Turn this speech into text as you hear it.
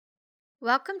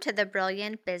Welcome to the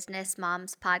Brilliant Business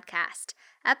Moms Podcast,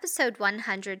 episode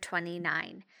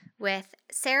 129, with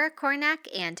Sarah Kornack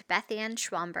and Beth Ann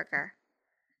Schwamberger.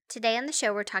 Today on the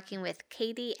show, we're talking with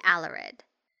Katie Alarid.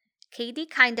 Katie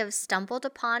kind of stumbled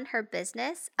upon her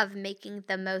business of making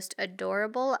the most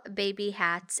adorable baby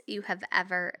hats you have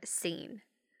ever seen.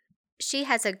 She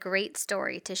has a great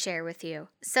story to share with you,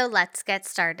 so let's get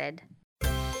started.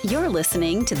 You're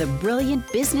listening to the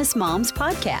Brilliant Business Moms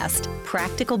Podcast,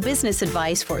 practical business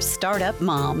advice for startup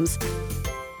moms.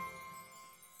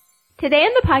 Today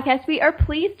on the podcast, we are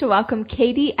pleased to welcome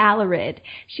Katie Alarid.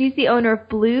 She's the owner of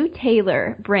Blue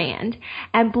Tailor brand.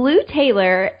 And Blue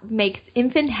Tailor makes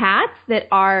infant hats that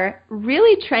are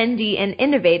really trendy and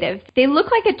innovative. They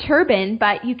look like a turban,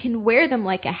 but you can wear them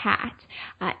like a hat.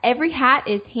 Every hat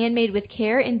is handmade with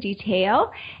care and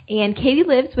detail. And Katie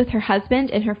lives with her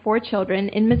husband and her 4 children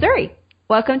in Missouri.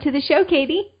 Welcome to the show,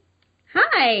 Katie.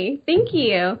 Hi, thank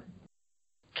you.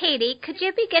 Katie, could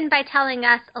you begin by telling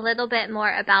us a little bit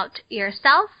more about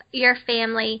yourself, your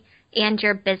family, and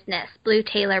your business, Blue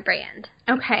Tailor brand?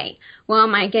 Okay. Well,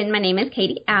 my name is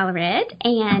Katie Alarid,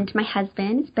 and my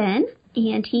husband is Ben,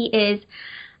 and he is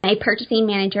a purchasing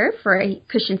manager for a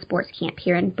Christian sports camp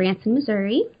here in Branson,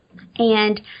 Missouri.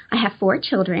 And I have 4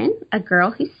 children, a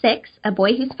girl who's 6, a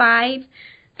boy who's 5,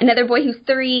 another boy who's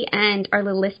 3, and our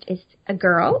littlest is a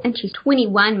girl, and she's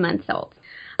 21 months old.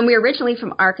 And we're originally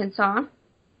from Arkansas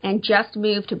and just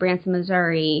moved to Branson,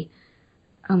 Missouri,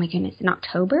 in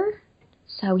October.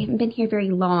 So we haven't been here very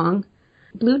long.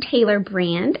 Blue Tailor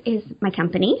brand is my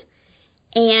company.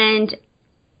 And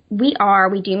we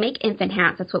do make infant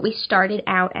hats. That's what we started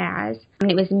out as.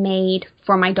 And it was made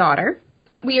for my daughter.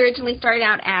 We originally started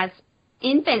out as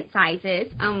infant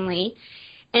sizes only.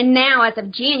 And now, as of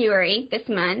January this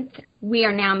month, we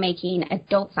are now making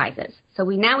adult sizes. So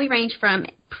we range from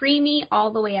preemie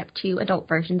all the way up to adult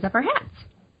versions of our hats.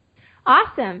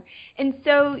 Awesome. And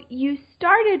so you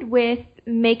started with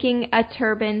making a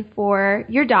turban for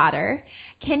your daughter.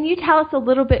 Can you tell us a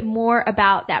little bit more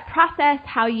about that process,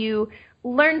 how you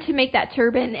learned to make that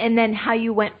turban, and then how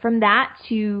you went from that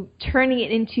to turning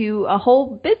it into a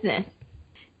whole business?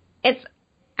 It's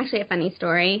actually a funny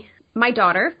story. My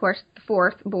daughter, of course, the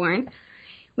 4th born,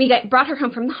 brought her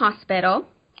home from the hospital,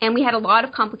 and we had a lot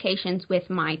of complications with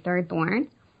my 3rd born.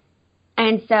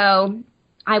 And so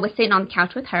I was sitting on the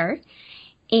couch with her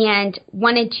and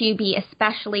wanted to be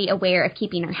especially aware of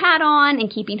keeping her hat on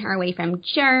and keeping her away from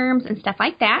germs and stuff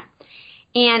like that.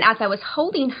 And as I was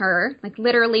holding her,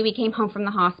 literally we came home from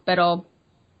the hospital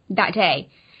that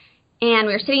day, and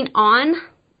we were sitting on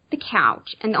the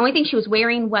couch, and the only thing she was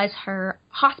wearing was her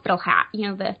hospital hat,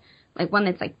 the one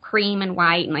that's cream and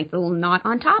white and the little knot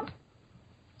on top.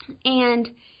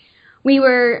 And we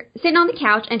were sitting on the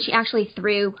couch, and she actually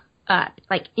threw up,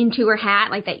 into her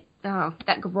hat,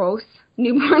 that gross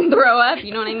newborn throw up,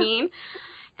 you know what I mean?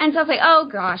 And so I was like, oh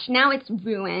gosh, now it's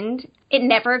ruined. It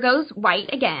never goes white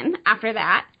again after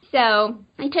that. So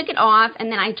I took it off,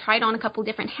 and then I tried on a couple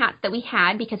different hats that we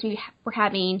had because we were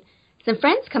having some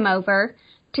friends come over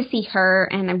to see her,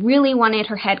 and I really wanted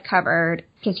her head covered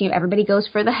because, everybody goes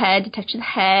for the head, to touch the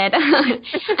head.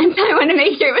 And so I wanted to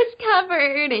make sure it was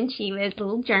covered, and she was a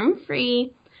little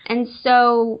germ-free. And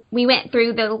so we went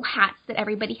through the little hats that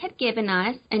everybody had given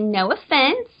us, and no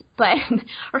offense, but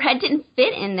her head didn't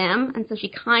fit in them, and so she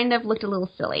kind of looked a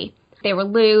little silly. They were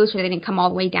loose, or they didn't come all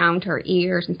the way down to her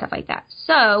ears and stuff like that.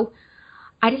 So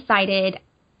I decided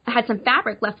I had some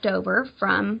fabric left over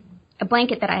from a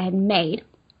blanket that I had made.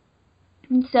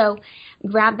 And so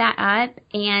grabbed that up,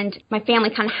 and my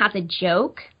family kind of has a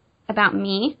joke about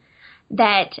me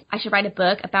that I should write a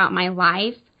book about my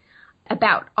life,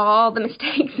 about all the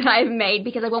mistakes that I've made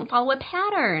because I won't follow a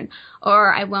pattern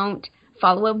or I won't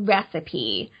follow a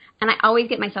recipe. And I always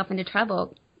get myself into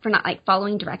trouble for not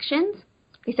following directions.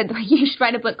 They said you should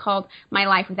write a book called My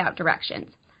Life Without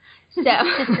Directions. So,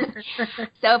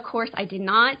 so of course I did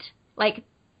not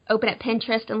open up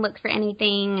Pinterest and look for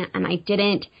anything, and I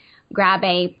didn't grab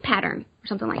a pattern or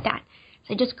something like that.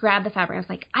 So I just grabbed the fabric. I was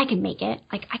like, I can make it.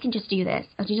 I can just do this.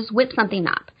 I can just whip something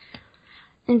up.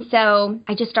 And so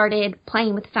I just started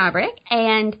playing with fabric,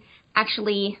 and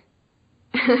actually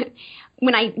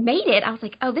when I made it, I was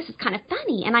like, oh, this is kind of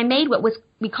funny. And I made what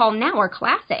we call now our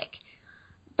classic,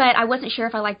 but I wasn't sure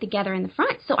if I liked the Together in the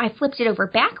front, so I flipped it over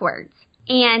backwards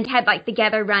and had the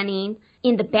Together running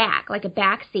in the back, like a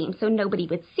back seam, so nobody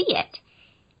would see it.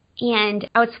 And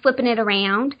I was flipping it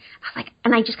around,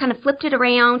 and I just kind of flipped it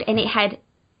around, and it had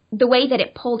the way that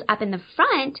it pulled up in the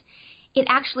front, it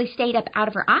actually stayed up out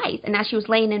of her eyes. And as she was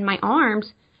laying in my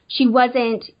arms,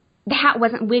 the hat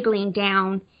wasn't wiggling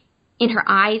down in her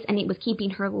eyes, and it was keeping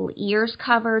her little ears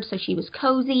covered, so she was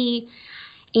cozy.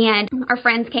 And our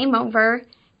friends came over,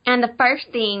 and the first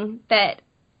thing that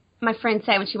my friend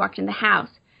said when she walked in the house,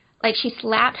 like, she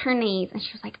slapped her knees, and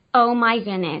she was like, oh my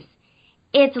goodness,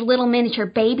 it's a little miniature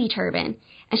baby turban.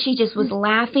 And she just was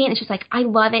laughing, and she was like, I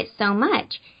love it so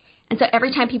much. And so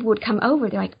every time people would come over,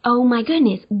 they're like, oh my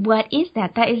goodness, what is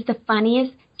that? That is the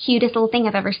funniest, cutest little thing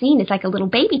I've ever seen. It's like a little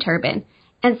baby turban.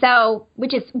 And so,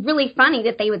 which is really funny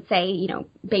that they would say, you know,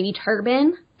 baby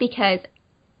turban, because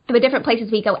the different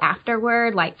places we go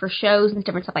afterward, like for shows and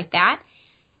different stuff like that,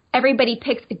 everybody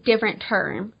picks a different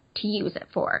term to use it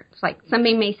for. It's like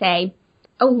somebody may say,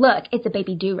 oh, look, it's a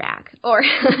baby do-rag, or,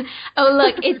 oh,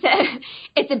 look,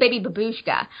 it's a baby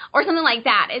babushka, or something like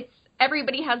that.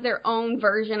 Everybody has their own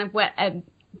version of what an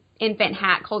infant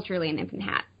hat, culturally an infant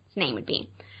hat's name would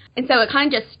be. And so it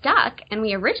kind of just stuck, and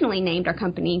we originally named our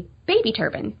company Baby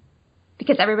Turban,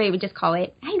 because everybody would just call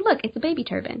it, hey, look, it's a baby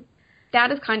turban.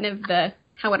 That is kind of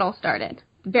how it all started.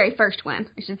 The very first one,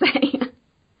 I should say.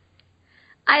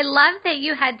 I love that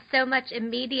you had so much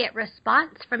immediate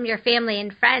response from your family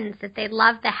and friends, that they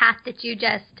loved the hat that you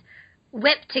just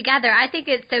whipped together. I think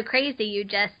it's so crazy you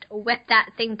just whipped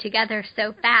that thing together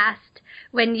so fast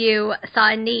when you saw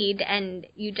a need, and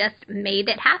you just made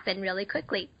it happen really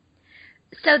quickly.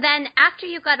 So then, after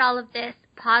you got all of this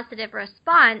positive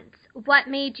response, what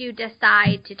made you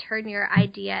decide to turn your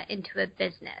idea into a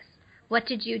business? What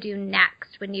did you do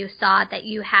next when you saw that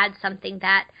you had something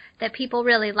that people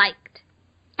really liked?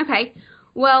 Okay.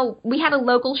 Well, we had a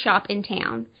local shop in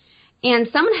town, and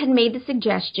someone had made the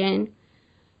suggestion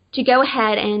to go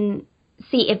ahead and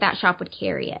see if that shop would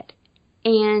carry it.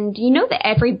 And you know that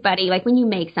everybody, like when you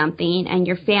make something and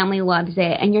your family loves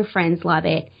it and your friends love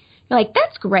it, you're like,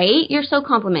 that's great. You're so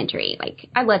complimentary. Like,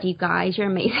 I love you guys. You're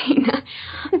amazing.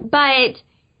 But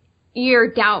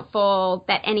you're doubtful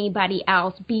that anybody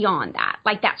else beyond that,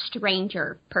 like that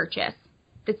stranger purchase,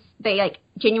 they like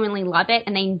genuinely love it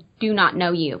and they do not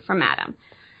know you from Adam.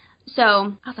 So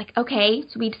I was like, okay.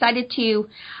 So we decided to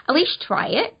at least try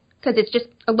it, because it's just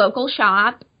a local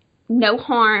shop, no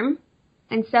harm.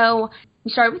 And so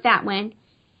we started with that one.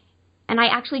 And I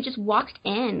actually just walked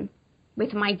in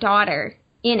with my daughter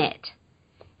in it.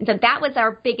 And so that was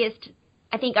our biggest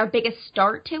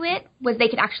start to it, was they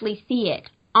could actually see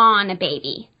it on a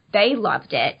baby. They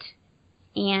loved it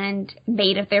and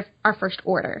made it our first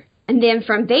order. And then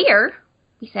from there,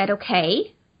 we said,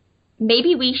 okay,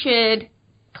 maybe we should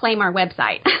claim our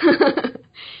website.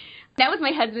 That was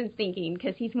my husband's thinking,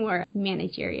 because he's more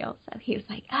managerial. So he was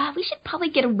like, we should probably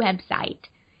get a website.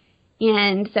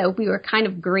 And so we were kind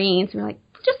of green. So we were like,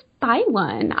 just buy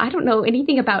one. I don't know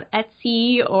anything about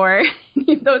Etsy or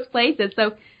any of those places.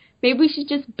 So maybe we should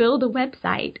just build a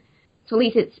website. So at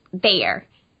least it's there.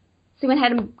 So we went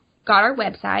ahead and got our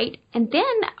website. And then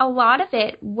a lot of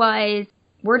it was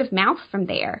word of mouth from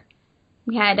there.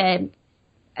 We had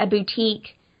a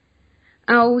boutique,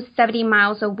 70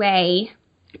 miles away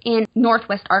in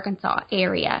Northwest Arkansas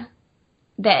area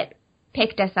that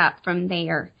picked us up from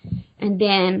there, and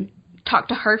then talked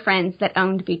to her friends that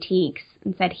owned boutiques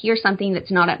and said, here's something that's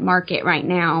not at market right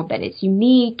now, but it's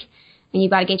unique and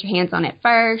you've got to get your hands on it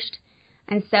first.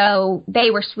 And so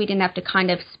they were sweet enough to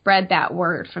kind of spread that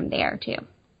word from there too.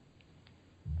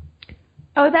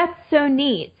 Oh, that's so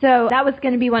neat. So that was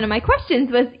going to be one of my questions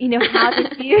was, how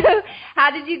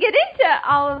did you get into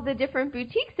all of the different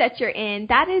boutiques that you're in?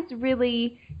 That is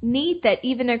really neat that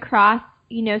even across,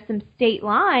 some state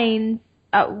lines,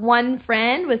 one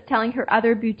friend was telling her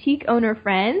other boutique owner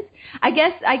friends. I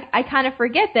guess I kind of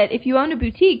forget that if you own a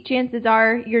boutique, chances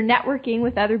are you're networking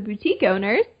with other boutique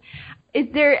owners. Is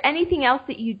there anything else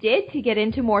that you did to get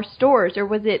into more stores, or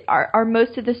was it, are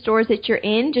most of the stores that you're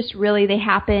in just really they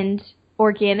happened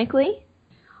organically?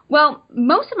 Well,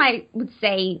 most of them I would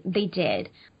say they did.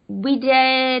 We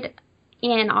did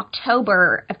in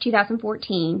October of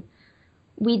 2014,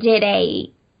 we did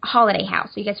a holiday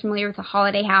house. Are you guys familiar with a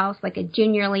holiday house, like a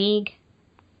junior league?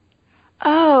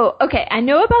 Oh, okay. I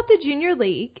know about the junior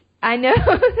league. I know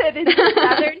that it's a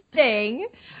Southern thing,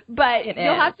 but you'll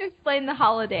have to explain the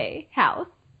holiday house.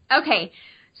 Okay.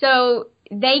 So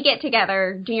they get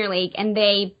together, junior league, and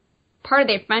part of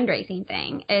their fundraising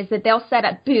thing is that they'll set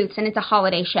up booths, and it's a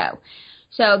holiday show.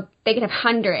 So they could have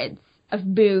hundreds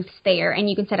of booths there, and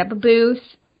you can set up a booth.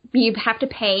 You have to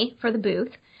pay for the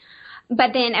booth.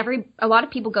 But then a lot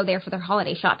of people go there for their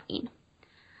holiday shopping.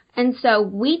 And so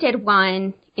we did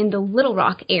one in the Little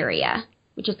Rock area,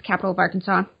 which is the capital of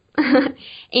Arkansas,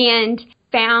 and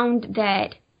found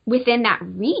that within that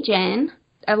region,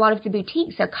 a lot of the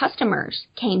boutiques, their customers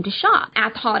came to shop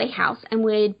at the holiday house and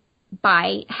would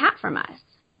buy a hat from us.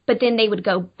 but then they would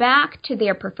go back to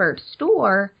their preferred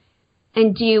store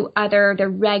and do the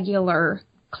regular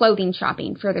clothing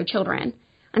shopping for their children.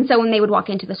 And so when they would walk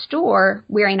into the store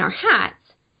wearing our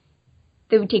hats,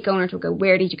 the boutique owners would go,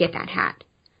 "Where did you get that hat?"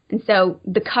 And so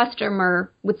the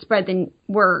customer would spread the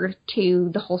word to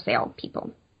the wholesale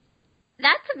people.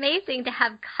 That's amazing to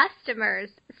have customers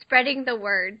spreading the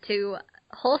word to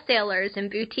wholesalers and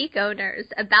boutique owners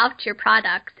about your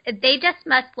products. They just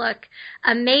must look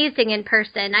amazing in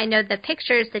person. I know the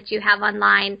pictures that you have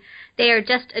online, they are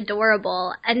just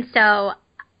adorable. And so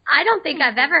I don't think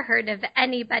I've ever heard of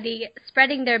anybody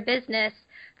spreading their business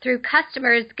through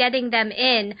customers, getting them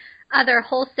in other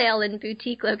wholesale and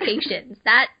boutique locations.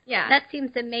 That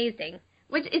seems amazing.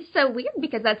 Which is so weird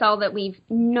because that's all that we've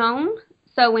known.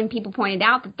 So when people pointed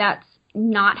out that that's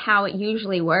not how it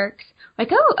usually works,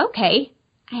 like, oh, okay,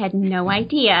 I had no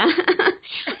idea.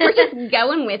 We're just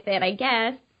going with it, I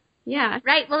guess. Yeah.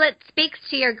 Right. Well, it speaks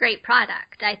to your great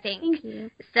product, I think. Thank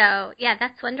you. So, yeah,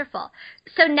 that's wonderful.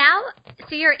 So now,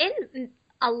 you're in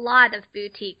a lot of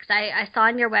boutiques. I saw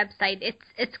on your website,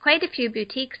 it's quite a few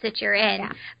boutiques that you're in,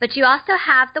 but you also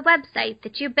have the website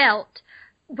that you built.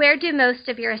 Where do most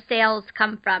of your sales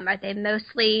come from? Are they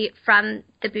mostly from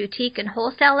the boutique and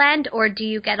wholesale end, or do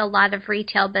you get a lot of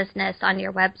retail business on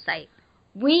your website?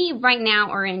 We right now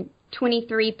are in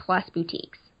 23 plus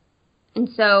boutiques. And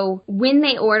so when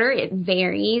they order, it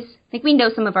varies. I think we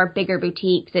know some of our bigger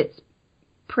boutiques, it's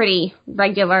pretty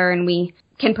regular and we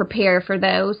can prepare for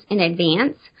those in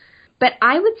advance. But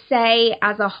I would say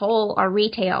as a whole, our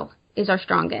retail is our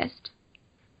strongest.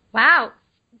 Wow.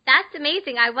 That's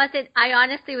amazing. I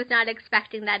honestly was not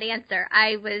expecting that answer.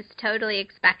 I was totally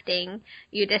expecting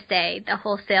you to say the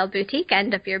wholesale boutique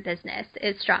end of your business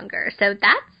is stronger. So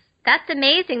that's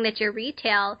amazing that your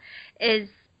retail is,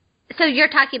 so you're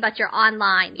talking about your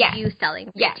online, you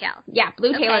selling retail. Yeah,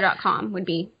 bluetailor.com would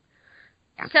be.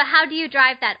 Yeah. So how do you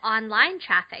drive that online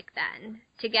traffic then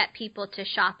to get people to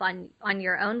shop on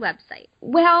your own website?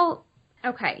 Well,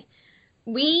 okay.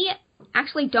 We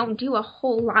actually don't do a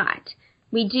whole lot.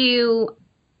 We do,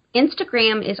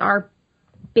 Instagram is our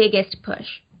biggest push.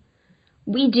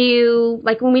 We do,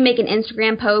 like when we make an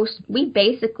Instagram post, we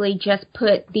basically just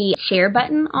put the share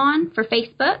button on for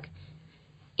Facebook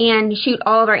and shoot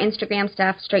all of our Instagram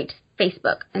stuff straight to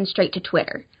Facebook and straight to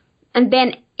Twitter. And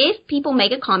then if people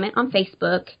make a comment on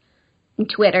Facebook and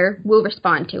Twitter, we'll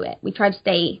respond to it. We try to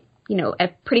stay, a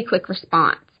pretty quick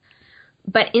response.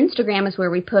 But Instagram is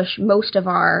where we push most of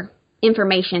our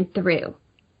information through.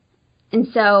 And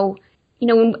so,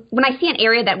 when I see an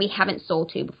area that we haven't sold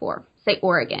to before, say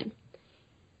Oregon,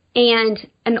 and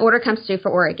an order comes through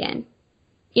for Oregon,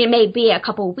 it may be a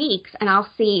couple weeks and I'll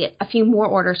see a few more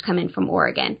orders come in from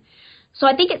Oregon. So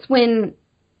I think it's when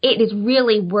it is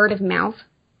really word of mouth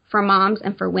for moms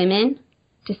and for women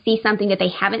to see something that they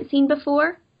haven't seen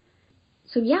before.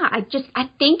 So yeah, I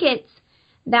think it's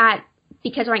that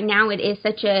because right now it is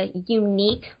such a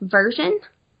unique version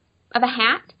of a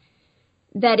hat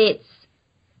that it's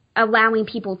allowing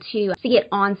people to see it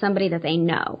on somebody that they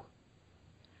know.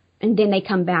 And then they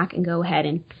come back and go ahead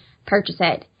and purchase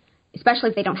it, especially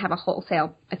if they don't have a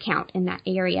wholesale account in that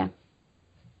area.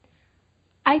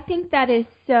 I think that is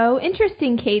so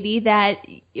interesting, Katie, that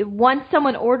once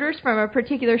someone orders from a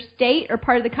particular state or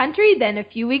part of the country, then a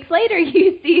few weeks later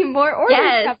you see more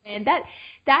orders come in.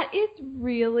 That is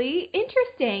really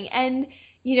interesting. And,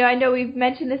 I know we've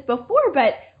mentioned this before,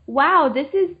 but wow,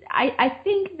 I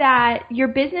think that your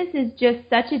business is just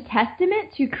such a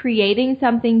testament to creating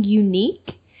something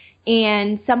unique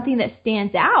and something that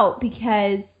stands out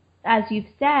because, as you've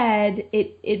said,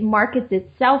 it markets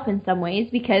itself in some ways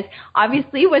because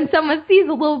obviously when someone sees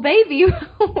a little baby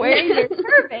wearing their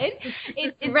turban,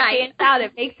 it stands out.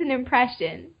 It makes an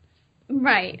impression.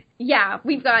 Right. Yeah.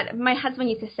 My husband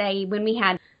used to say when we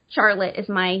had Charlotte as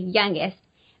my youngest,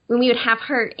 when we would have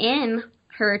her in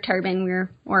her turban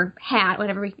or hat,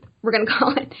 whatever we're going to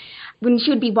call it, when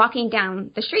she would be walking down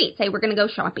the street, say we're going to go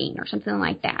shopping or something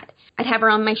like that, I'd have her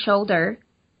on my shoulder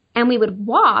and we would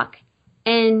walk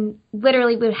and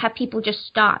literally we would have people just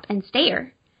stop and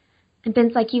stare. And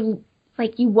Ben's like you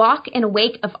walk in a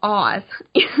wake of Oz.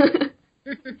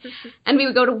 And we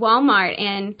would go to Walmart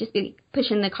and just be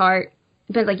pushing the cart.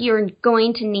 Ben's like, you're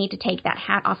going to need to take that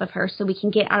hat off of her so we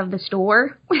can get out of the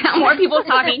store without more people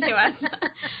talking to us.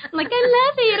 I'm like, I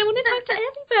love it. I want to talk to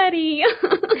everybody.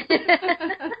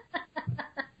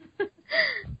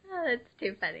 Oh, that's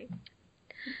too funny.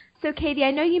 So, Katie,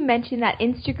 I know you mentioned that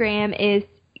Instagram is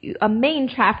a main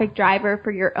traffic driver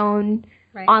for your own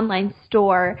online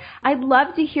store. I'd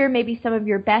love to hear maybe some of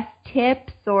your best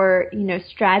tips or,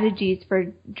 strategies for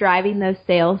driving those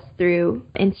sales through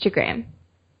Instagram.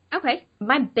 Okay.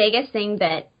 My biggest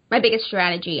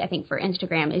strategy, I think, for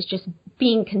Instagram is just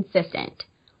being consistent.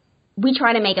 We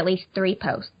try to make at least 3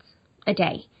 posts a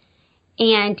day.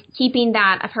 And keeping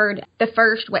that, I've heard the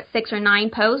first, 6 or 9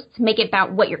 posts, make it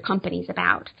about what your company's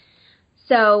about.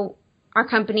 So our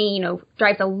company,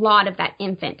 drives a lot of that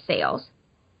infant sales.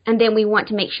 And then we want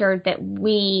to make sure that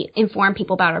we inform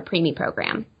people about our preemie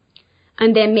program.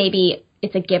 And then maybe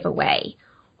it's a giveaway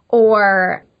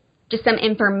or just some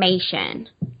information.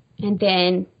 And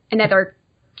then another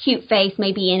cute face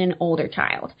maybe in an older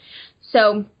child.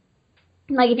 So,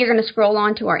 if you're going to scroll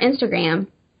onto our Instagram,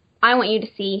 I want you to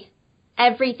see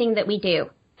everything that we do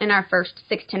in our first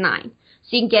 6 to 9. So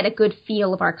you can get a good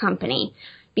feel of our company.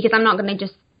 Because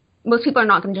most people are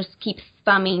not going to just keep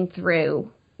thumbing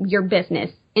through your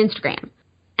business Instagram.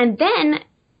 And then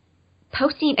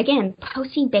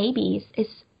posting babies is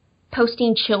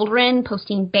posting children,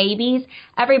 posting babies.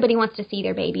 Everybody wants to see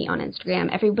their baby on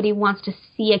Instagram. Everybody wants to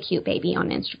see a cute baby on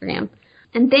Instagram.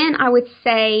 And then I would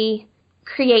say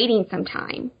creating some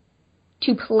time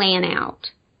to plan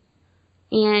out.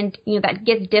 And, that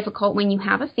gets difficult when you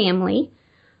have a family.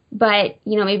 But,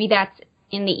 maybe that's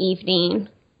in the evening,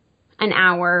 an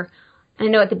hour. I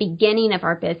know at the beginning of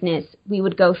our business, we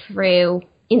would go through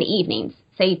in the evenings,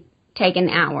 say take an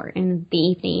hour in the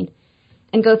evening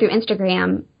and go through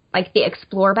Instagram, like the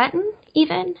explore button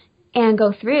even, and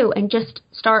go through and just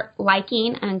start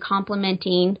liking and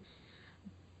complimenting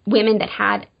women that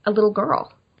had a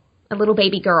little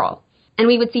baby girl. And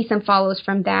we would see some follows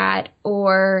from that,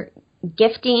 or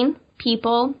gifting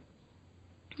people.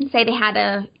 Say they had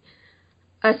a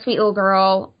sweet little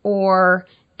girl, or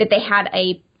that they had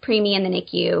a preemie in the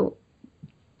NICU,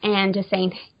 and just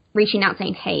reaching out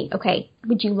saying, hey, okay,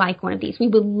 would you like one of these? We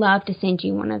would love to send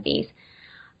you one of these.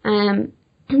 And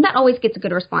that always gets a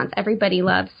good response. Everybody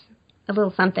loves a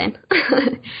little something.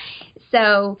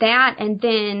 So that, and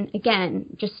then, again,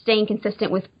 just staying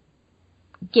consistent with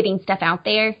getting stuff out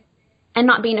there and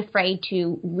not being afraid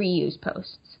to reuse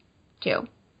posts, too.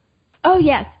 Oh,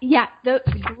 yes. Yeah, those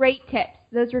great tips.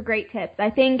 Those were great tips. I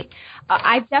think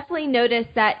I've definitely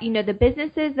noticed that, the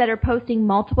businesses that are posting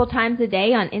multiple times a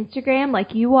day on Instagram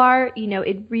like you are,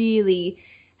 it really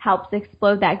helps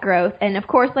explode that growth. And, of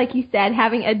course, like you said,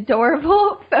 having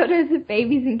adorable photos of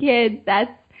babies and kids,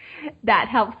 that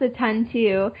helps a ton,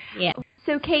 too. Yeah.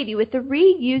 So, Katie, with the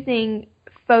reusing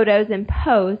photos and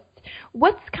posts,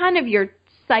 what's kind of your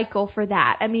cycle for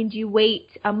that? I mean, do you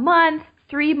wait a month,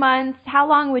 3 months? How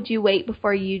long would you wait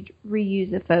before you'd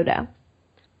reuse a photo?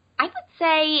 I would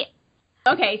say,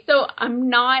 okay, so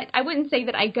I wouldn't say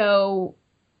that I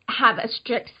have a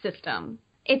strict system.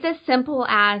 It's as simple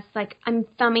as, I'm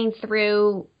thumbing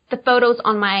through the photos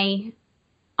on my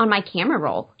camera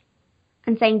roll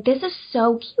and saying, this is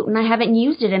so cute, and I haven't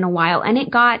used it in a while, and it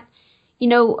got,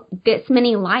 this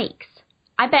many likes.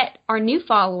 I bet our new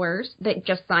followers that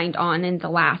just signed on in the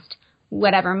last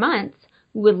whatever months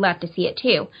would love to see it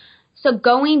too. So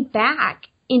going back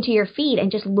into your feed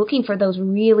and just looking for those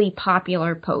really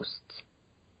popular posts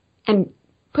and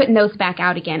putting those back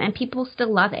out again. And people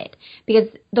still love it, because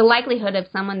the likelihood of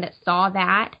someone that saw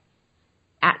that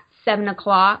at 7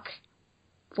 o'clock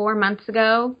 4 months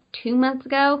ago, 2 months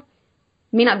ago,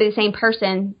 may not be the same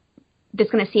person that's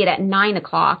going to see it at 9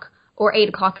 o'clock or 8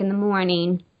 o'clock in the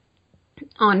morning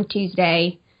on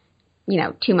Tuesday,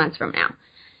 2 months from now.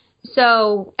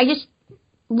 So I just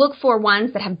look for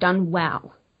ones that have done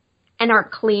well and are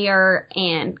clear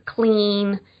and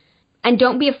clean, and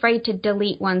don't be afraid to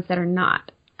delete ones that are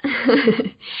not.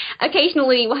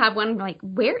 Occasionally we'll have one like,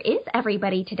 where is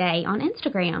everybody today on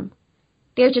Instagram?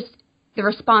 The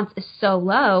response is so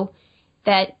low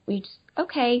that we just,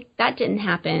 okay, that didn't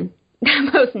happen. That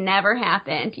post never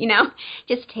happened,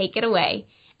 just take it away.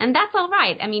 And that's all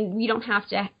right. I mean,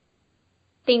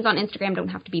 things on Instagram don't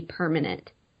have to be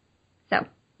permanent. So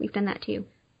we've done that too.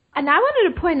 And I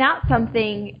wanted to point out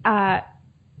something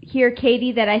here,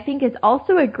 Katie, that I think is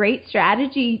also a great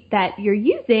strategy that you're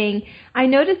using. I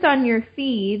noticed on your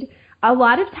feed, a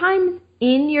lot of times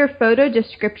in your photo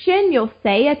description, you'll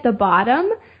say at the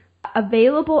bottom,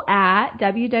 available at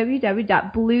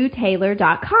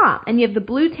www.bluetailor.com. And you have the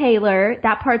Blue Tailor,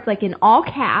 that part's like in all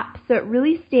caps, so it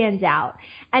really stands out.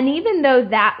 And even though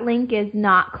that link is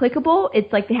not clickable,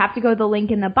 it's like they have to go to the link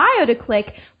in the bio to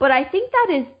click, but I think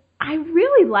I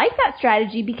really like that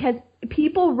strategy, because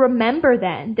people remember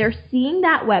then. They're seeing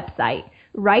that website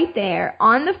right there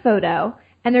on the photo,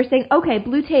 and they're saying, okay,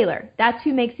 Blue Tailor, that's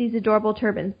who makes these adorable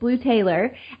turbans, Blue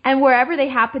Tailor. And wherever they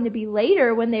happen to be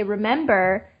later, when they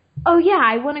remember, oh yeah,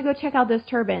 I want to go check out those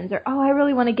turbans, or oh, I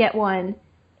really want to get one.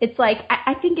 It's like,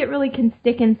 I think it really can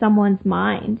stick in someone's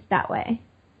mind that way.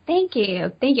 Thank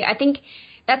you. Thank you. I think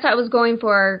that's what I was going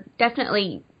for.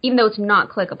 Definitely, even though it's not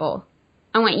clickable,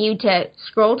 I want you to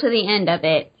scroll to the end of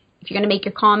it if you're going to make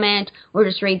your comment or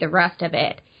just read the rest of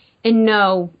it and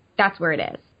know that's where it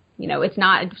is. You know, it's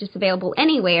not just available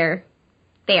anywhere.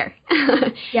 There.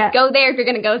 Yeah. Go there if you're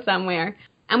going to go somewhere.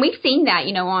 And we've seen that,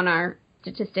 you know, on our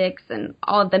statistics and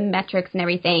all of the metrics and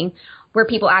everything where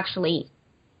people actually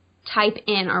type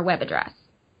in our web address.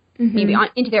 Maybe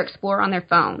into their Explorer on their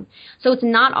phone. So it's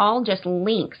not all just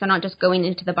links. They're not just going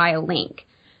into the bio link.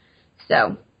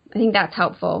 So I think that's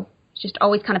helpful. It's just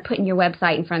always kind of putting your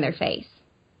website in front of their face.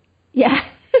 Yeah.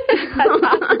 That's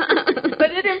awesome.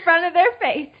 Put it in front of their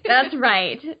face. That's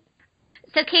right.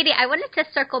 So, Katie, I wanted to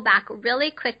circle back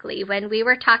really quickly when we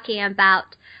were talking about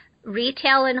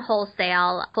retail and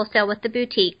wholesale with the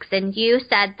boutiques, and you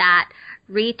said that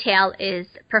retail is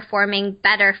performing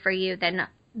better for you than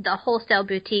the wholesale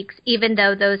boutiques, even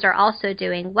though those are also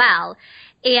doing well.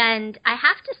 And I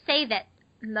have to say that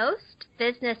most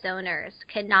business owners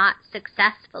cannot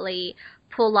successfully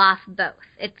pull off both.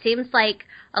 It seems like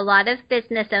a lot of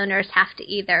business owners have to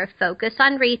either focus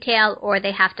on retail or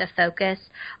they have to focus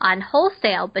on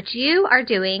wholesale, but you are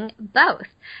doing both.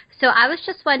 So I was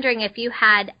just wondering if you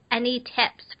had any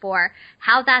tips for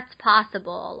how that's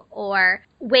possible or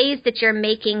ways that you're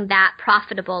making that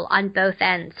profitable on both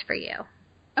ends for you.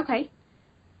 Okay.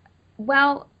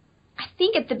 Well, I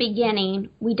think at the beginning,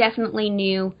 we definitely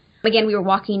knew, again, we were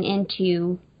walking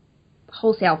into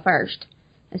wholesale first,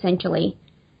 essentially.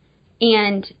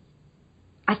 And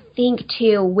I think,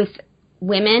 too, with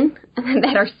women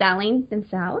that are selling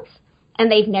themselves,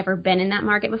 and they've never been in that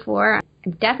market before,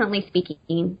 I'm definitely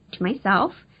speaking to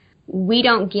myself, we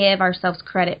don't give ourselves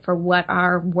credit for what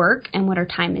our work and what our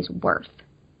time is worth.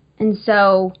 And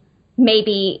so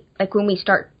maybe, like, when we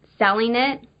start selling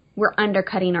it, we're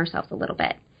undercutting ourselves a little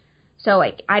bit. So,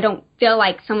 like, I don't feel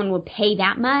like someone would pay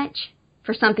that much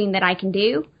for something that I can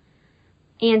do.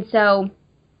 And so,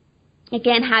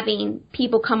 again, having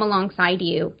people come alongside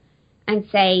you and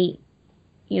say,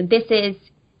 you know,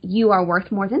 you are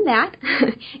worth more than that.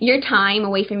 Your time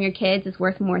away from your kids is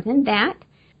worth more than that.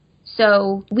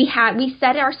 So we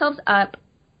set ourselves up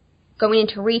going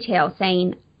into retail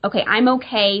saying, okay, I'm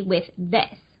okay with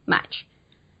this much.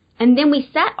 And then we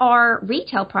set our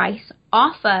retail price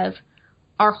off of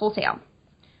our wholesale.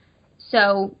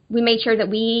 So we made sure that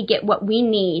we get what we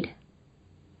need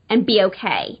and be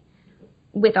okay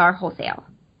with our wholesale.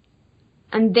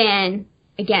 And then,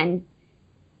 again,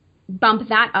 bump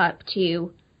that up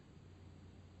to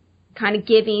kind of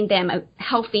giving them a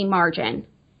healthy margin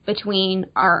between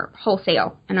our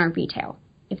wholesale and our retail,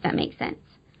 if that makes sense.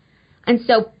 And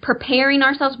so preparing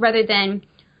ourselves rather than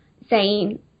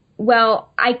saying,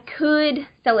 well, I could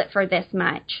sell it for this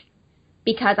much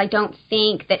because I don't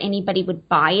think that anybody would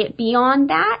buy it beyond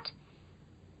that.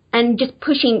 And just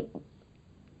pushing,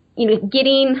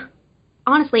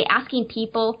 honestly, asking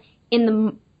people in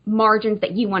the margins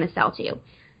that you want to sell to.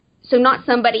 So not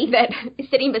somebody that is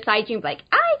sitting beside you and be like,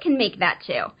 I can make that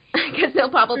too, because they'll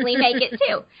probably make it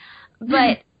too.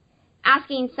 But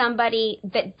asking somebody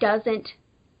that doesn't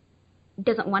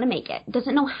want to make it,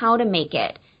 doesn't know how to make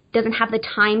it, doesn't have the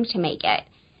time to make it,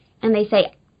 and they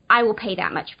say, I will pay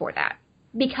that much for that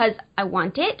because I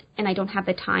want it and I don't have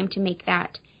the time to make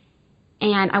that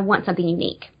and I want something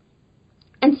unique.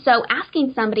 And so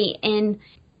asking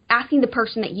the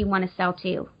person that you want to sell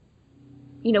to,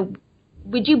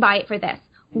 would you buy it for this?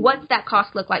 What's that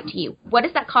cost look like to you? What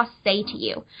does that cost say to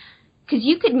you? Because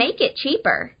you could make it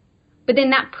cheaper, but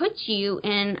then that puts you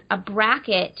in a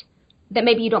bracket that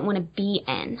maybe you don't want to be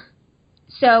in.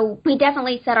 So we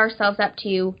definitely set ourselves up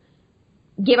to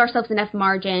give ourselves enough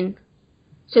margin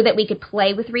so that we could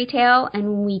play with retail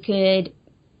and we could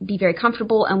be very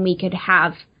comfortable and we could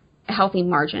have a healthy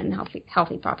margin,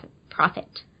 healthy profit.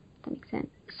 If that makes sense.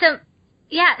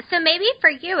 So maybe for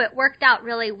you it worked out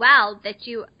really well that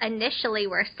you initially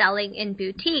were selling in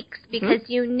boutiques because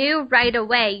you knew right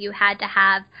away you had to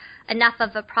have enough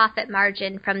of a profit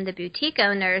margin from the boutique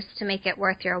owners to make it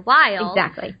worth your while.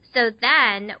 Exactly. So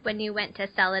then when you went to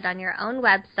sell it on your own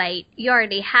website, you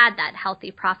already had that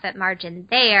healthy profit margin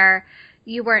there.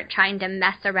 You weren't trying to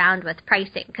mess around with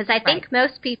pricing because I think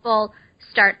most people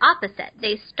start opposite.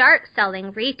 They start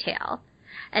selling retail.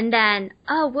 And then,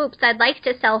 oh, whoops, I'd like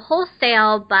to sell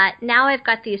wholesale, but now I've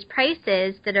got these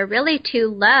prices that are really too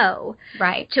low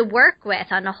to work with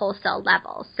on a wholesale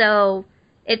level. So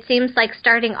it seems like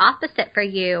starting opposite for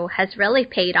you has really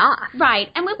paid off. Right.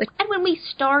 And when we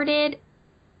started,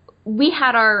 we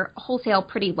had our wholesale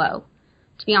pretty low,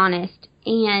 to be honest.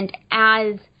 And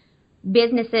as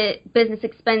business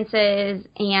expenses,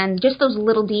 and just those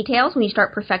little details. When you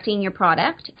start perfecting your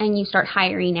product and you start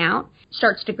hiring out,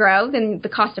 starts to grow, then the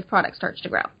cost of product starts to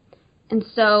grow. And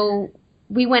so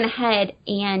we went ahead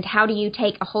and how do you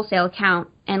take a wholesale account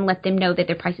and let them know that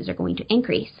their prices are going to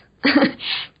increase?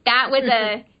 That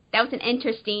was an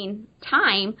interesting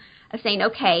time of saying,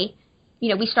 okay,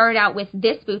 we started out with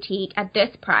this boutique at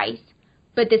this price,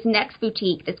 but this next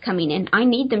boutique that's coming in, I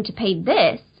need them to pay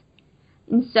this.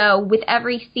 And so with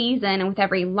every season and with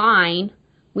every line,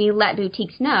 we let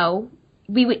boutiques know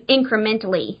we would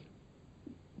incrementally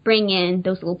bring in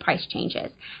those little price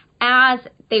changes as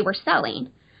they were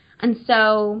selling. And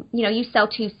so, you sell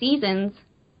 2 seasons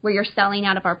where you're selling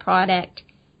out of our product,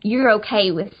 you're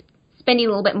okay with spending a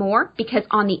little bit more because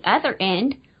on the other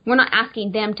end, we're not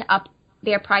asking them to up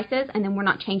their prices and then we're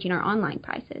not changing our online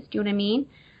prices. Do you know what I mean?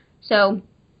 So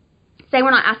say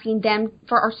we're not asking them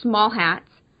for our small hats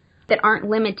that aren't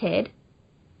limited,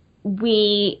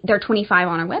 they're $25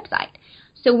 on our website.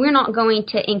 So we're not going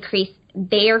to increase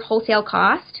their wholesale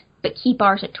cost, but keep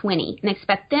ours at $20 and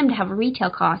expect them to have a retail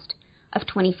cost of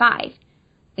 $25.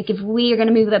 Like if we are going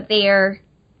to move up their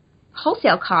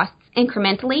wholesale costs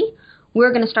incrementally,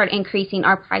 we're going to start increasing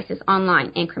our prices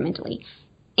online incrementally.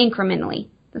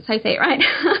 That's how you say it, right?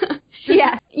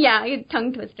 Yeah. Yeah,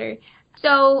 tongue twister.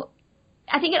 So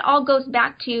I think it all goes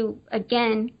back to,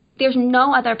 again, there's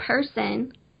no other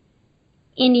person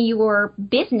in your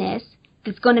business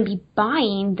that's going to be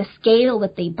buying the scale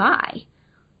that they buy.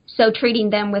 So treating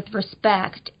them with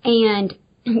respect and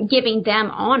giving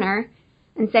them honor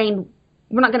and saying,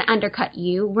 we're not going to undercut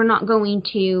you. We're not going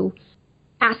to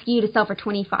ask you to sell for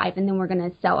 $25 and then we're going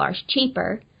to sell ours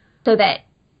cheaper so that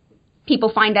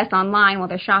people find us online while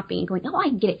they're shopping going, oh, I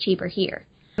can get it cheaper here,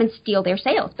 and steal their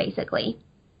sales, basically.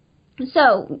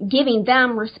 So giving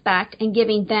them respect and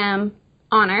giving them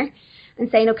honor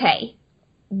and saying, okay,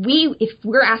 if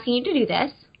we're asking you to do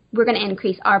this, we're going to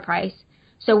increase our price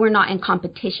so we're not in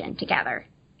competition together.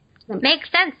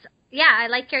 Makes sense. Yeah, I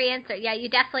like your answer. Yeah, you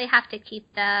definitely have to keep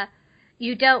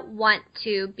you don't want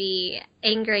to be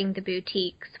angering the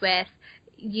boutiques with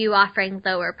you offering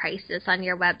lower prices on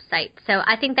your website. So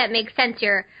I think that makes sense.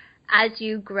 As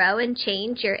you grow and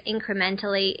change, you're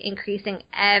incrementally increasing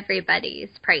everybody's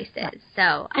prices.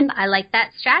 So I like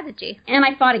that strategy. And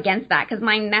I fought against that because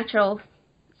my natural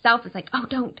self is like, oh,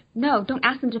 don't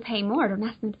ask them to pay more. Don't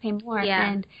ask them to pay more.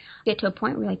 Yeah. And get to a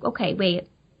point where you're like, okay, wait,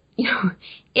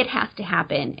 it has to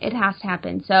happen. It has to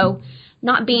happen. So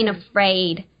not being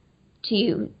afraid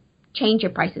to change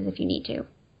your prices if you need to.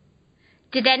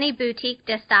 Did any boutique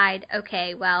decide,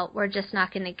 okay, well, we're just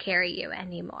not going to carry you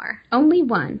anymore? Only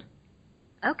one.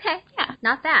 Okay. Yeah.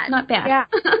 Not bad. Not bad.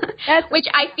 Yeah. Which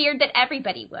I feared that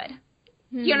everybody would.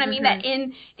 You know what I mean? That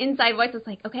inside voice was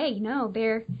like, okay,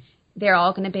 they're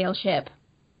all going to bail ship.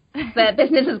 The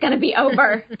business is going to be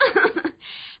over.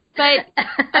 But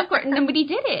of course, nobody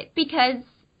did it because,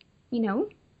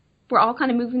 we're all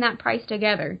kind of moving that price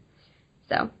together.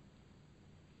 So.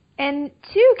 And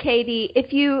too, Katie,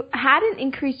 if you hadn't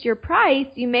increased your price,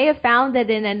 you may have found that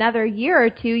in another year or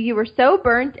two you were so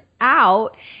burnt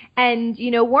out and,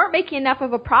 weren't making enough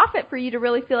of a profit for you to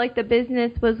really feel like the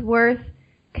business was worth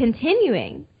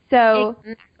continuing. So,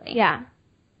 exactly. Yeah.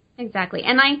 Exactly.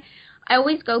 And I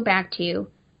always go back to,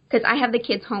 because I have the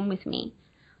kids home with me,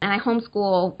 and I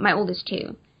homeschool my oldest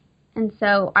too. And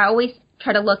so I always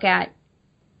try to look at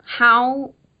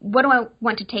what do I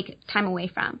want to take time away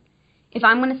from? If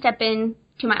I'm going to step in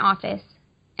to my office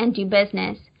and do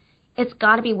business, it's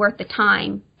got to be worth the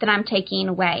time that I'm taking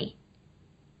away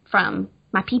from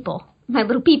my people, my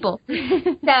little people.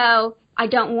 So I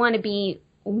don't want to be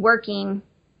working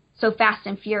so fast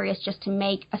and furious just to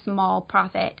make a small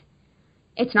profit.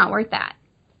 It's not worth that.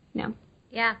 No.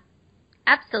 Yeah,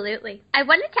 absolutely. I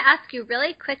wanted to ask you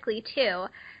really quickly, too.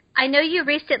 I know you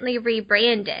recently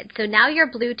rebranded, so now you're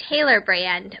Blue Tailor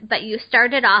brand, but you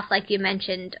started off, like you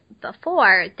mentioned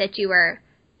before, that you were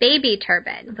Baby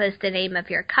Turban was the name of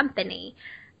your company.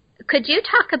 Could you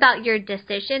talk about your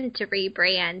decision to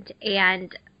rebrand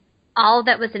and all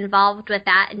that was involved with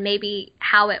that and maybe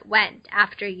how it went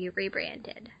after you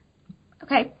rebranded?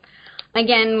 Okay.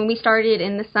 Again, when we started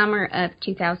in the summer of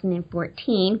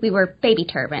 2014, we were Baby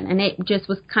Turban, and it just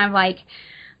was kind of like,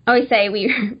 I always say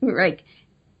we were like,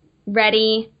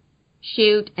 ready,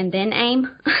 shoot, and then aim.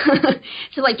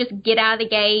 So like just get out of the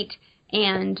gate,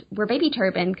 and we're Baby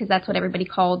Turban because that's what everybody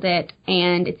called it,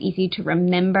 and it's easy to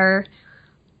remember.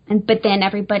 But then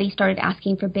everybody started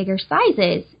asking for bigger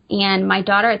sizes, and my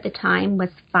daughter at the time was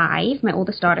 5. My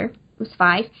oldest daughter was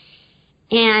 5,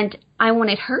 and I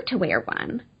wanted her to wear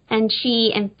one. And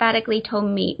she emphatically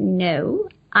told me, no,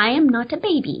 I am not a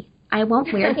baby. I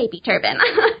won't wear a baby turban.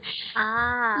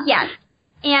 Ah. Yes.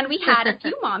 And we had a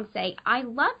few moms say, I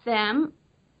love them,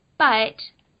 but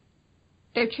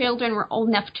their children were old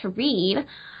enough to read,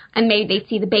 and maybe they'd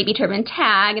see the baby turban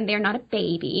tag, and they're not a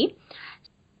baby.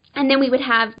 And then we would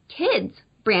have kids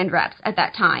brand reps at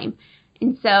that time.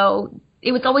 And so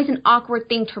it was always an awkward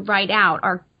thing to write out,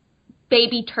 our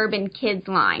baby turban kids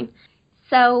line.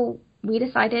 So we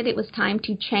decided it was time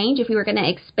to change. If we were going to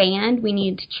expand, we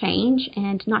needed to change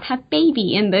and not have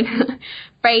baby in the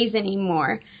phrase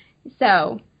anymore.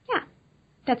 So, yeah,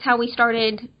 that's how we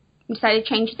started. We decided to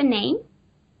change the name,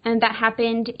 and that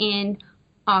happened in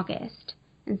August.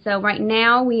 And so right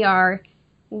now we are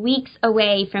weeks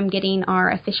away from getting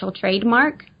our official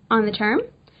trademark on the term,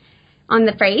 on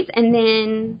the phrase, and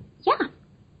then, yeah,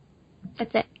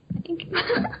 that's it, I think.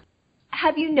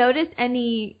 Have you noticed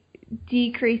any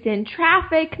decrease in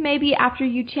traffic maybe after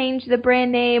you changed the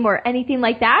brand name or anything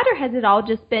like that, or has it all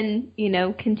just been,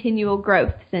 continual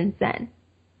growth since then?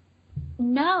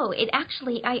 No, it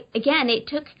actually, it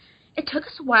took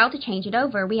us a while to change it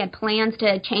over. We had plans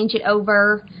to change it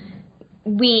over.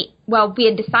 We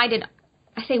had decided,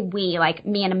 I say we, like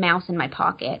me and a mouse in my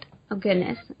pocket. Oh,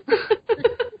 goodness.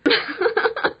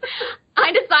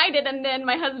 I decided, and then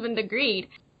my husband agreed.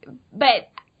 But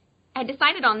I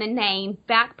decided on the name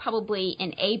back probably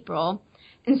in April,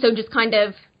 and so just kind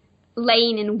of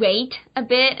laying in wait a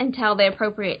bit until the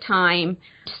appropriate time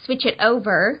to switch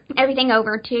everything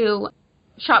over to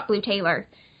Shop Blue Taylor,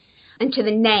 and to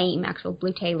the name, actual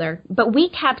Blue Taylor. But we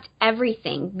kept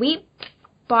everything. We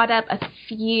bought up a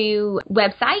few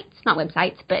but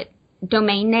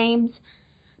domain names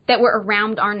that were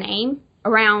around our name,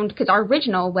 because our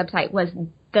original website was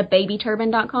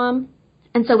thebabyturban.com.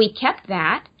 And so we kept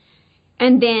that.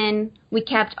 And then we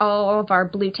kept all of our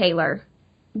Blue Taylor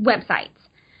websites.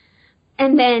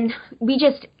 And then we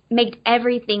just made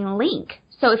everything link.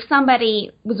 So if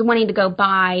somebody was wanting to go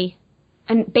buy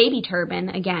a baby turban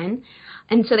again,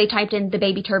 and so they typed in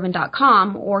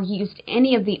thebabyturban.com or used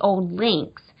any of the old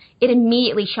links, it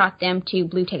immediately shot them to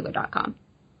bluetaylor.com.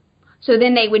 So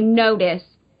then they would notice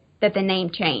that the name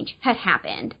change had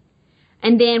happened.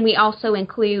 And then we also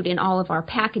include in all of our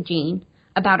packaging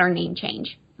about our name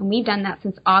change. And we've done that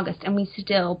since August, and we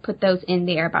still put those in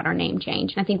there about our name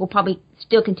change. And I think we'll probably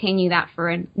still continue that for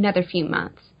another few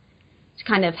months to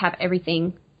kind of have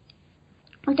everything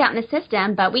worked out in the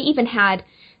system. But we even had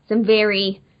some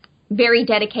very, very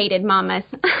dedicated mamas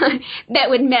that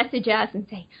would message us and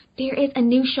say, there is a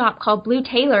new shop called Blue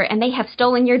Taylor, and they have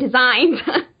stolen your designs.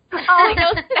 Oh,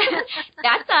 no,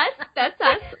 that's us.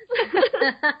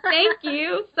 Thank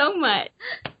you so much.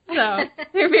 So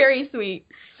they're very sweet.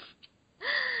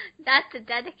 That's a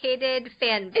dedicated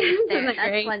fan base there. That's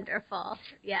great? Wonderful.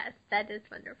 Yes, that is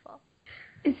wonderful.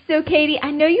 So, Katie,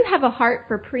 I know you have a heart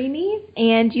for preemies,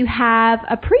 and you have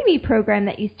a preemie program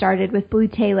that you started with Blue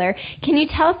Taylor. Can you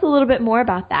tell us a little bit more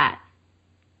about that?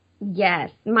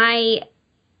 Yes. When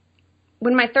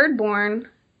my third born,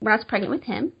 when I was pregnant with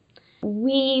him,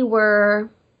 we were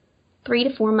 3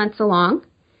 to 4 months along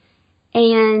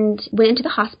and went into the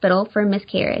hospital for a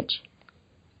miscarriage.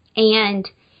 And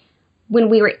when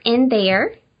we were in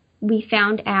there, we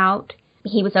found out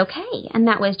he was okay. And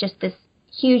that was just this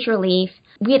huge relief.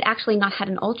 We had actually not had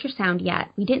an ultrasound yet.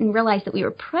 We didn't realize that we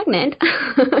were pregnant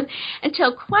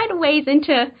until quite a ways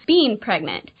into being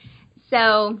pregnant.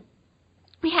 So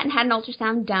we hadn't had an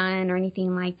ultrasound done or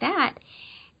anything like that.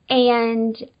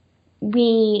 And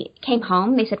we came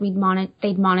home. They said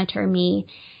they'd monitor me.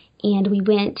 And we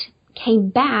came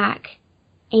back,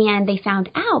 and they found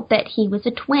out that he was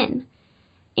a twin.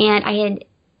 And I had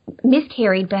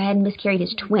miscarried, but I had miscarried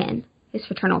his twin, his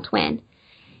fraternal twin.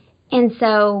 And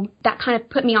so that kind of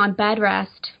put me on bed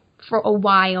rest for a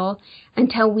while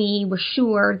until we were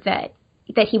sure that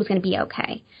he was going to be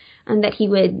okay and that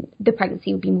the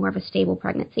pregnancy would be more of a stable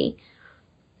pregnancy.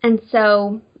 And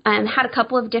so had a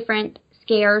couple of different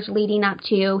scares leading up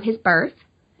to his birth.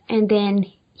 And then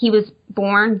he was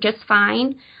born just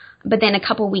fine. But then a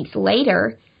couple weeks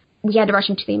later, we had to rush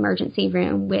him to the emergency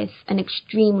room with an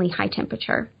extremely high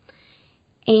temperature.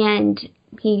 And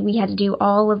we had to do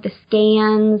all of the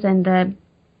scans and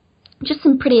just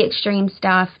some pretty extreme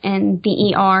stuff in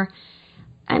the ER,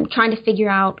 trying to figure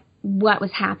out what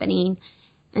was happening.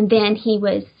 And then he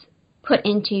was put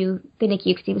into the NICU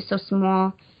because he was so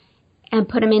small, and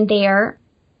put him in there,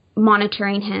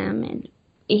 monitoring him. And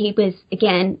he was,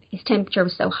 again, his temperature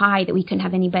was so high that we couldn't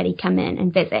have anybody come in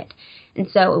and visit. And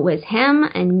so it was him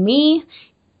and me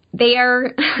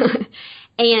there.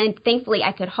 And thankfully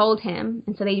I could hold him.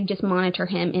 And so they would just monitor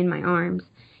him in my arms.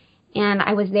 And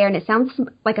I was there, and it sounds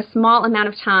like a small amount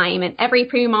of time. And every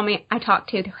preemie mom I talked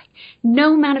to, they're like,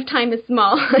 no amount of time is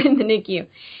small in the NICU.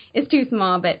 It's too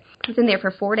small. But I was in there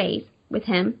for 4 days with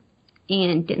him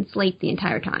and didn't sleep the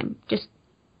entire time. Just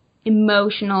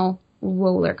emotional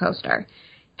roller coaster,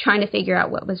 trying to figure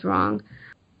out what was wrong.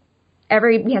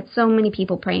 We had so many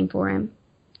people praying for him.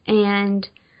 And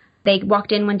they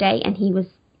walked in one day, and he was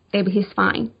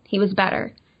fine. He was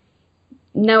better.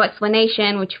 No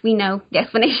explanation, which we know the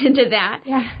explanation to that.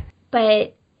 Yeah.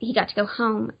 But he got to go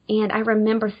home. And I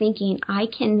remember thinking, I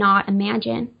cannot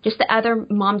imagine just the other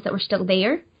moms that were still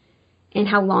there and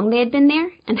how long they had been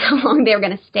there and how long they were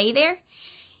going to stay there.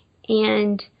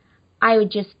 And I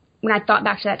would just, when I thought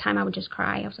back to that time, I would just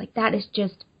cry. I was like, that is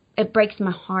just, it breaks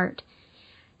my heart.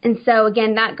 And so,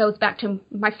 again, that goes back to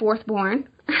my fourth born.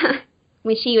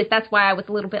 That's why I was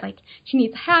a little bit like, she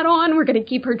needs a hat on. We're going to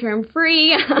keep her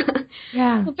germ-free.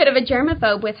 Yeah. A bit of a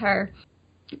germaphobe with her.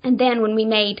 And then when we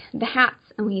made the hats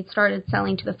and we started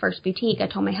selling to the first boutique, I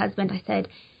told my husband, I said,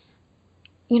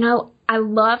 I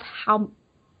love how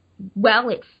well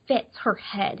it fits her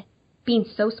head, being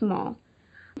so small,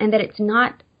 and that it's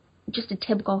not just a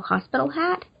typical hospital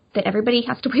hat that everybody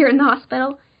has to wear in the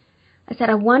hospital. I said,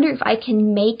 I wonder if I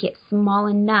can make it small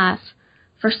enough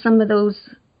for some of those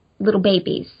little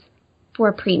babies for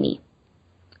a preemie.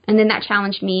 And then that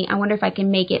challenged me. I wonder if I can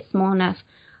make it small enough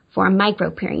for a micro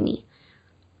preemie.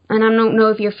 And I don't know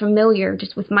if you're familiar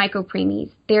just with micro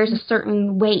preemies. There's a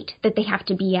certain weight that they have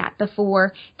to be at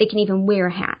before they can even wear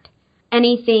a hat.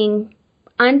 Anything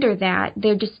under that,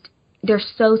 they're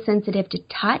so sensitive to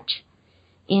touch,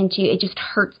 and it just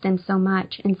hurts them so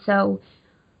much. And so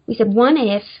we said, what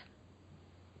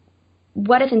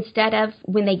if instead of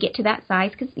when they get to that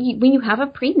size, because when you have a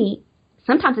preemie,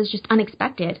 sometimes it's just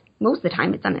unexpected. Most of the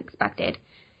time it's unexpected.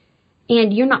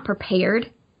 And you're not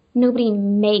prepared. Nobody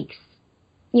makes,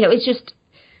 it's just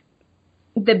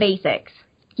the basics.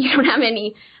 You don't have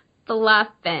any fluff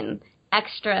and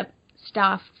extra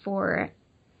stuff for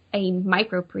a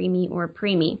micro preemie or a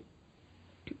preemie.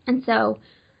 And so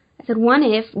I said, what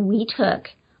if we took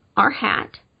our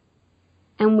hat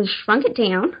and we shrunk it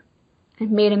down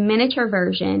and made a miniature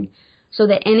version so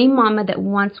that any mama that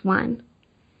wants one,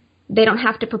 they don't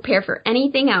have to prepare for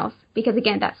anything else, because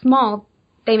again, that small,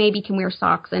 they maybe can wear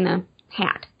socks and a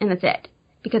hat, and that's it,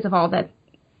 because of all the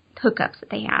hookups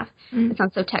that they have. It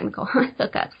sounds so technical,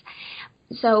 hookups.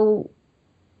 So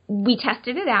we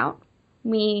tested it out.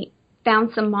 We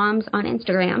found some moms on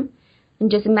Instagram and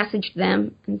just messaged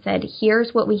them and said,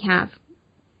 here's what we have.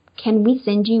 Can we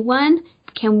send you one?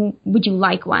 Would you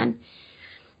like one?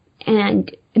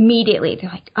 And immediately they're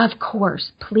like, of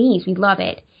course, please, we love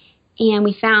it. And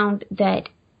we found that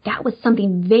was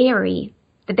something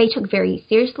that they took very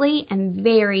seriously and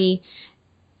it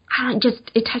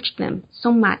touched them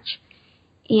so much.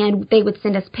 And they would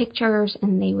send us pictures,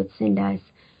 and they would send us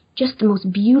just the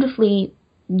most beautifully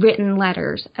written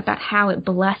letters about how it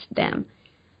blessed them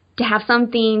to have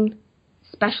something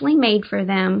specially made for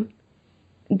them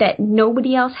that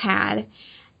nobody else had.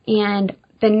 And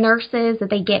the nurses, that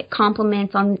they get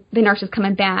compliments on the nurses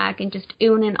coming back and just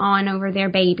oohing and ahhing over their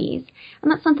babies.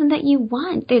 And that's something that you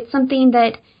want. It's something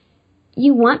that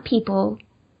you want people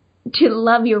to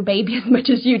love your baby as much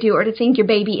as you do, or to think your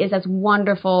baby is as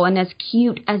wonderful and as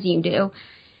cute as you do.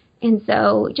 And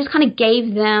so it just kind of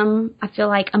gave them, I feel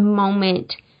like, a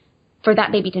moment for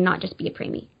that baby to not just be a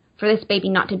preemie, for this baby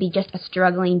not to be just a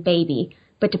struggling baby,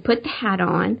 but to put the hat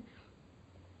on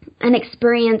and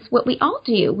experience what we all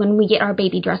do when we get our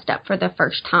baby dressed up for the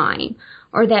first time,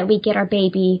 or that we get our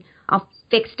baby all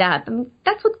fixed up. I mean,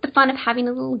 that's what the fun of having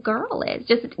a little girl is,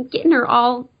 just getting her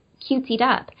all cutesied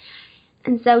up.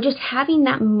 And so just having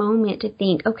that moment to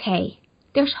think, okay,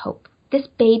 there's hope. This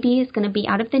baby is going to be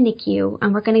out of the NICU,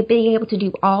 and we're going to be able to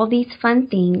do all these fun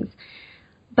things.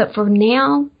 But for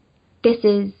now, this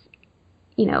is,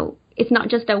 it's not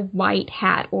just a white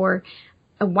hat or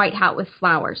a white hat with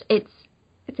flowers. It's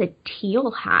a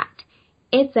teal hat.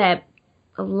 It's a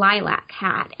lilac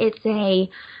hat. It's a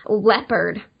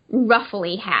leopard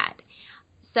ruffly hat.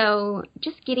 So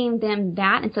just getting them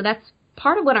that. And so that's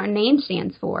part of what our name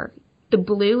stands for. The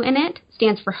blue in it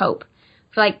stands for hope.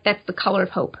 I feel like that's the color of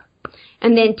hope.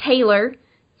 And then Taylor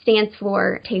stands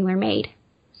for tailor-made.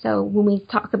 So when we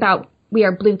talk about we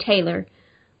are Blue Taylor,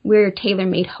 we're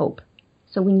tailor-made hope.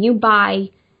 So when you buy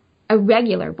a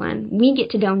regular one, we get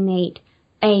to donate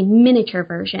a miniature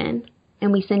version,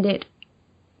 and we send it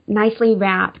nicely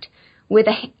wrapped with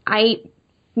I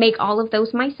make all of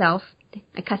those myself.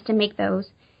 I custom make those,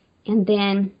 and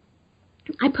then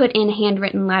I put in a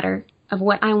handwritten letter of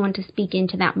what I want to speak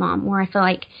into that mom, where I feel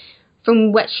like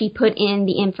from what she put in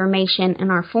the information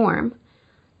in our form,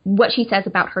 what she says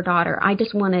about her daughter. I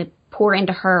just want to pour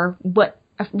into her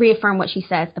reaffirm what she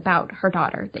says about her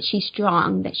daughter, that she's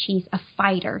strong, that she's a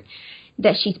fighter,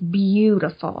 that she's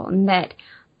beautiful, and that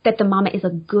the mama is a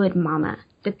good mama,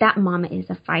 that mama is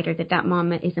a fighter, that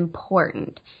mama is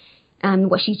important, and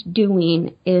what she's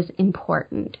doing is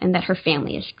important, and that her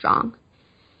family is strong.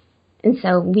 And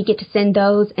so we get to send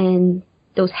those, and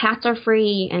those hats are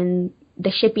free, and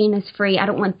the shipping is free. I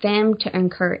don't want them to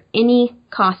incur any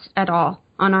cost at all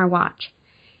on our watch.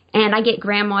 And I get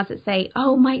grandmas that say,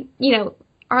 oh,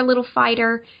 our little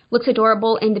fighter looks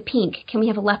adorable in the pink. Can we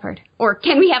have a leopard? Or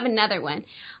can we have another one?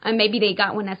 Maybe they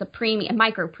got one as a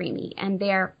micro preemie, and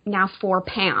they're now 4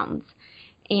 pounds.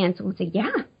 And so we'll say,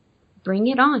 yeah, bring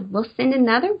it on. We'll send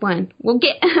another one. We'll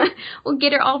get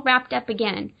her all wrapped up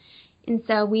again. And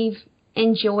so we've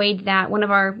enjoyed that.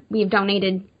 We have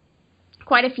donated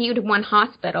quite a few to one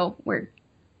hospital where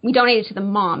we donated to the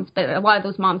moms, but a lot of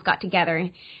those moms got together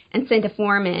and sent a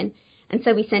form in. And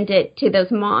so we sent it to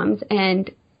those moms, and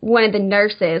one of the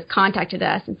nurses contacted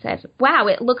us and said, wow,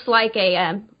 it looks like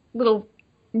a little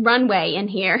runway in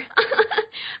here.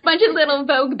 Bunch of little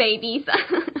Vogue babies.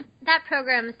 That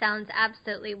program sounds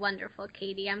absolutely wonderful,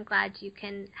 Katie. I'm glad you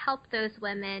can help those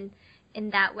women in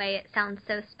that way. It sounds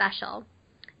so special.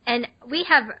 And we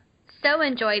have so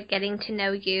enjoyed getting to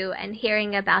know you and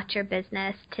hearing about your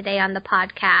business today on the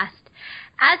podcast.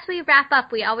 As we wrap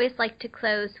up, we always like to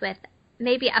close with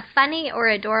maybe a funny or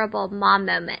adorable mom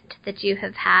moment that you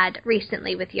have had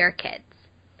recently with your kids.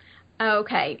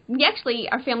 Okay.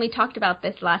 Our family talked about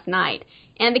this last night,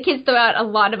 and the kids threw out a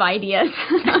lot of ideas.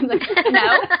 I was like,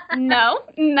 no.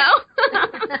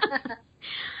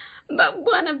 But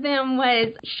one of them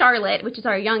was Charlotte, which is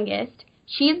our youngest.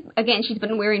 She's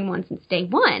been wearing one since day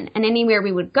one, and anywhere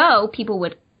we would go, people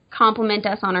would compliment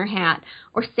us on our hat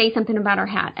or say something about our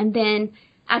hat. And then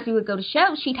as we would go to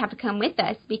shows, she'd have to come with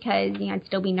us because I'd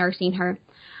still be nursing her.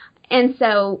 And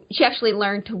so she actually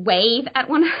learned to wave at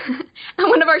one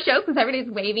of our shows because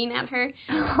everybody's waving at her.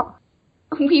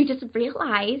 We just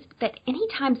realized that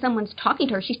anytime someone's talking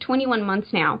to her, she's 21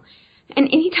 months now, and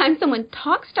anytime someone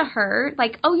talks to her,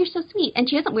 like, oh, you're so sweet, and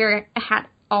she doesn't wear a hat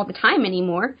all the time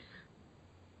anymore,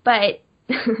 but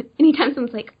anytime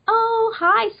someone's like, oh,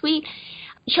 hi, sweet,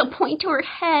 she'll point to her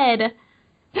head.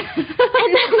 And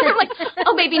I'm like,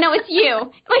 oh, baby, no, it's you.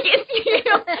 Like, it's you.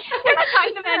 They're not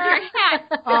talking about your hat.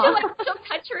 She'll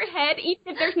touch her head even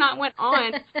if there's not one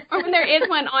on. Or when there is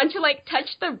one on, she'll,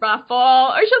 touch the ruffle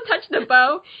or she'll touch the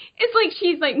bow. It's like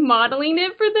she's, modeling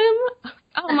it for them.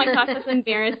 Oh, my gosh, that's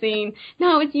embarrassing.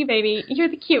 No, it's you, baby. You're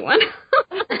the cute one.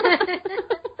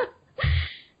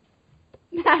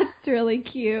 That's really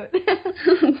cute.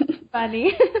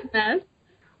 Funny. Yes.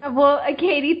 Well,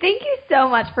 Katie, thank you so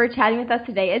much for chatting with us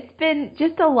today. It's been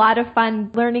just a lot of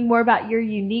fun learning more about your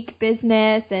unique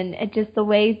business and just the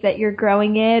ways that you're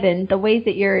growing it and the ways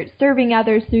that you're serving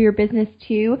others through your business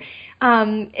too.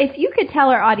 If you could tell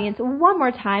our audience one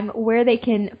more time where they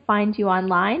can find you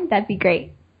online, that'd be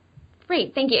great.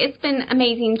 Great. Thank you. It's been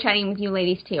amazing chatting with you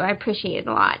ladies too. I appreciate it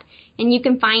a lot. And you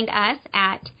can find us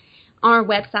at our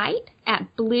website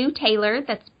at Blue Taylor.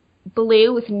 That's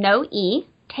blue with no E.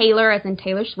 Taylor as in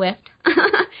Taylor Swift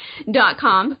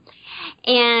 .com.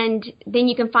 And then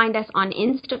you can find us on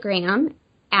Instagram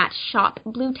at Shop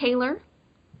Blue Taylor,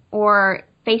 or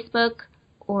Facebook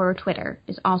or Twitter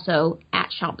is also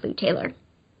at Shop Blue Taylor.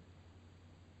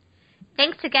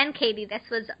 Thanks again, Katie. This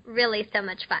was really so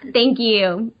much fun. Thank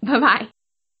you. Bye-bye.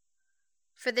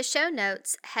 For the show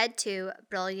notes, head to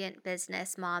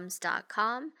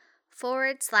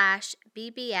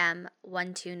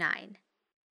brilliantbusinessmoms.com/BBM129.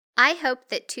 I hope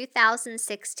that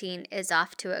 2016 is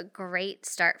off to a great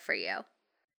start for you.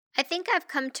 I think I've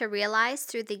come to realize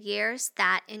through the years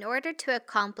that in order to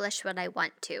accomplish what I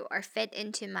want to or fit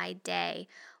into my day,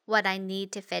 what I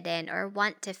need to fit in or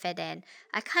want to fit in,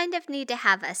 I kind of need to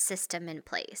have a system in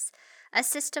place. A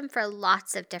system for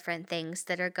lots of different things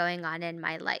that are going on in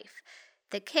my life.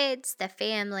 The kids, the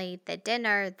family, the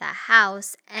dinner, the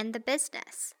house, and the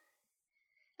business.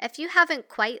 If you haven't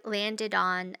quite landed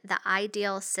on the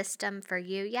ideal system for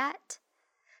you yet,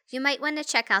 you might want to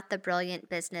check out the Brilliant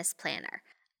Business Planner.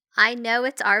 I know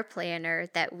it's our planner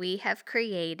that we have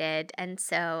created, and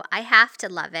so I have to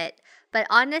love it, but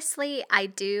honestly, I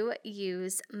do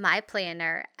use my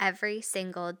planner every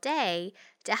single day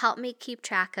to help me keep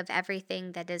track of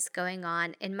everything that is going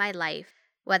on in my life,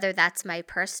 whether that's my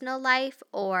personal life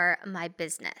or my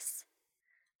business.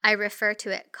 I refer to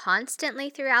it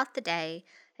constantly throughout the day.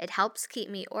 It helps keep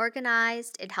me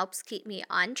organized. It helps keep me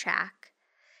on track.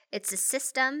 It's a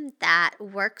system that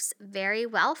works very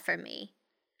well for me.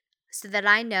 so that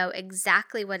I know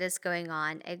exactly what is going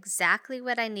on, exactly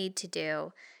what I need to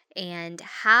do, and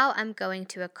how I'm going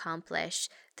to accomplish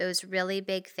those really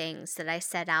big things that I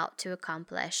set out to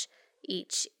accomplish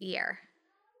each year.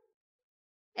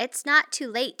 It's not too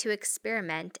late to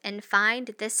experiment and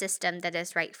find the system that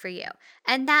is right for you,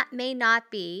 and that may not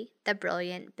be the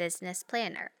Brilliant Business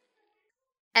Planner.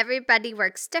 Everybody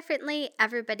works differently.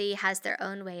 Everybody has their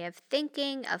own way of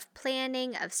thinking, of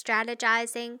planning, of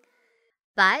strategizing.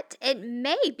 But it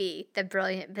may be the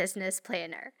Brilliant Business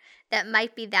Planner that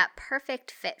might be that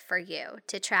perfect fit for you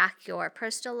to track your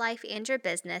personal life and your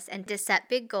business and to set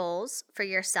big goals for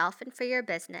yourself and for your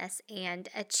business and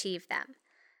achieve them.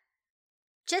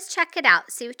 Just check it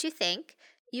out, see what you think.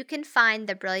 You can find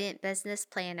the Brilliant Business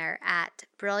Planner at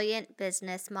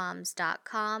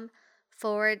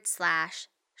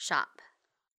brilliantbusinessmoms.com/shop.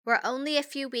 We're only a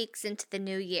few weeks into the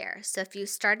new year, so if you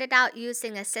started out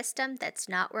using a system that's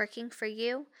not working for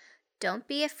you, don't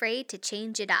be afraid to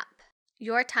change it up.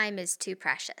 Your time is too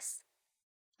precious.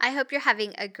 I hope you're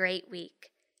having a great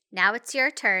week. Now it's your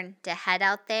turn to head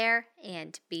out there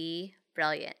and be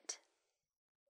brilliant.